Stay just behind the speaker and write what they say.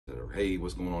Hey,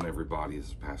 what's going on, everybody? This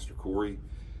is Pastor Corey,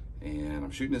 and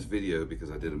I'm shooting this video because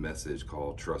I did a message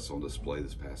called Trust on Display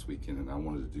this past weekend, and I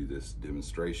wanted to do this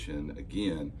demonstration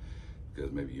again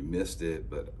because maybe you missed it,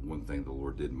 but one thing the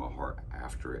Lord did in my heart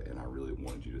after it, and I really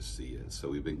wanted you to see it. So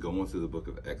we've been going through the book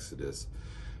of Exodus,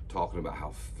 talking about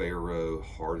how Pharaoh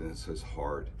hardens his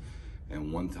heart.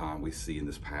 And one time we see in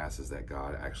this passage that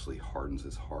God actually hardens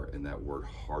his heart, and that word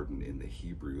harden in the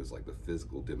Hebrew is like the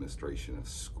physical demonstration of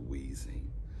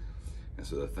squeezing. And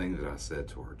so the thing that I said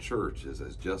to our church is,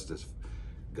 as just as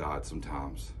God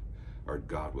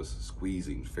was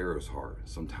squeezing Pharaoh's heart,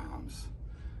 sometimes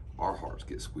our hearts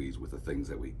get squeezed with the things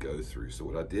that we go through. So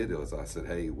what I did was I said,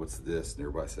 hey, what's this? And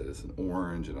everybody said it's an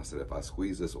orange. And I said, if I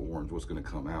squeeze this orange, what's going to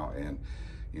come out? And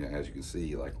you know, as you can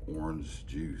see, like orange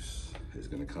juice is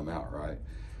going to come out, right?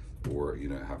 Or, you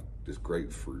know, have this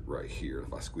grapefruit right here.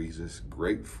 If I squeeze this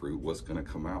grapefruit, what's going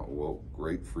to come out? Well,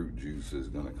 grapefruit juice is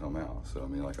going to come out. So, I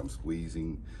mean, like I'm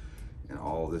squeezing, and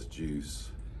all this juice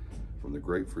from the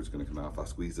grapefruit is going to come out. If I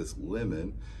squeeze this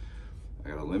lemon, I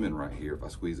got a lemon right here. If I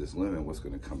squeeze this lemon, what's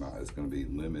going to come out? It's going to be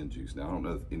lemon juice. Now, I don't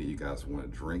know if any of you guys want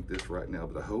to drink this right now,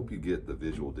 but I hope you get the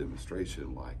visual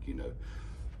demonstration, like, you know,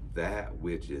 that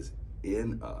which is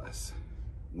in us,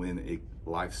 when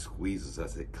life squeezes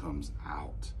us, it comes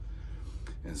out.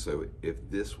 And so if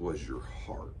this was your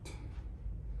heart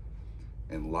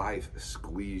and life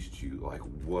squeezed you, like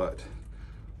what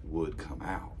would come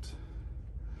out?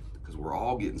 Because we're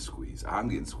all getting squeezed. I'm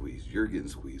getting squeezed. You're getting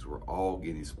squeezed. We're all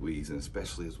getting squeezed. And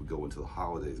especially as we go into the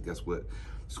holidays, guess what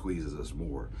squeezes us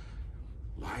more?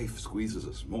 Life squeezes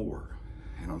us more.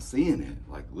 And I'm seeing it,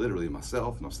 like literally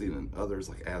myself, and I'm seeing it in others,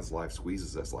 like as life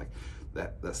squeezes us, like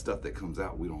that stuff that comes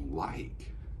out we don't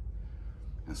like.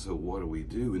 And so what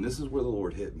do? And this is where the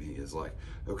Lord hit me, is like,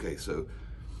 okay, so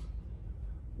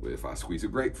if I squeeze a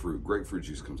grapefruit, grapefruit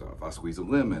juice comes out. If I squeeze a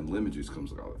lemon juice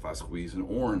comes out. If I squeeze an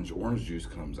orange juice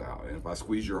comes out. And if I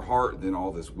squeeze your heart, then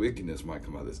all this wickedness might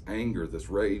come out, this anger, this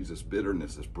rage, this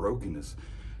bitterness, this brokenness.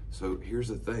 So here's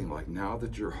the thing, like now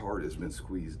that your heart has been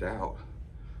squeezed out,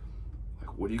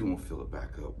 like what are you gonna fill it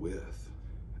back up with?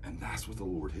 And that's what the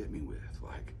Lord hit me with.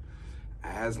 Like,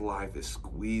 as life is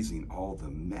squeezing all the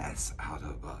mess out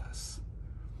of us,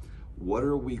 what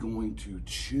are we going to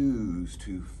choose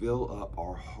to fill up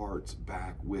our hearts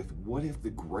back with? What if the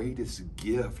greatest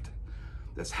gift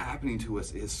that's happening to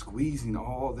us is squeezing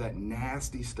all that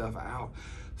nasty stuff out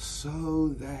so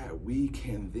that we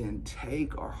can then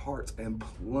take our hearts and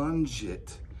plunge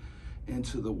it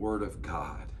into the Word of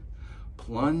God,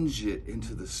 plunge it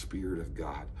into the Spirit of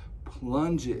God,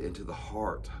 plunge it into the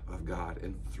heart of God,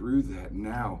 and through that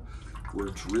now we're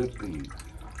dripping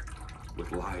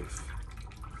with life.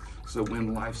 So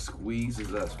when life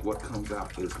squeezes us, what comes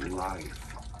out is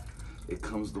life. It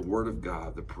comes the Word of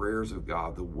God, the prayers of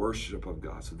God, the worship of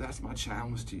God. So that's my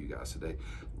challenge to you guys today.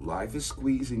 Life is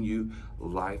squeezing you,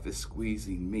 life is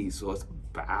squeezing me. So let's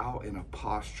bow in a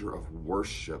posture of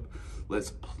worship. Let's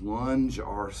plunge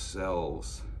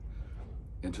ourselves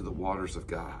into the waters of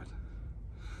God.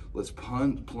 Let's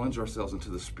plunge ourselves into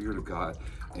the Spirit of God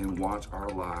and watch our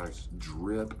lives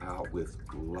drip out with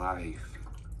life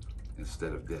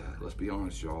instead of death. Let's be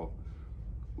honest, y'all.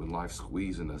 When life's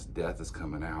squeezing us, death is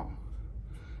coming out.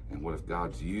 And what if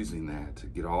God's using that to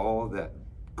get all that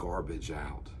garbage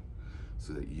out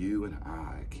so that you and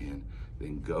I can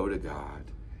then go to God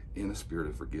in a spirit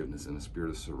of forgiveness, in a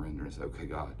spirit of surrender, and say, okay,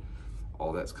 God,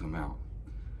 all that's come out.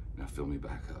 Now fill me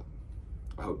back up.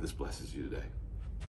 I hope this blesses you today.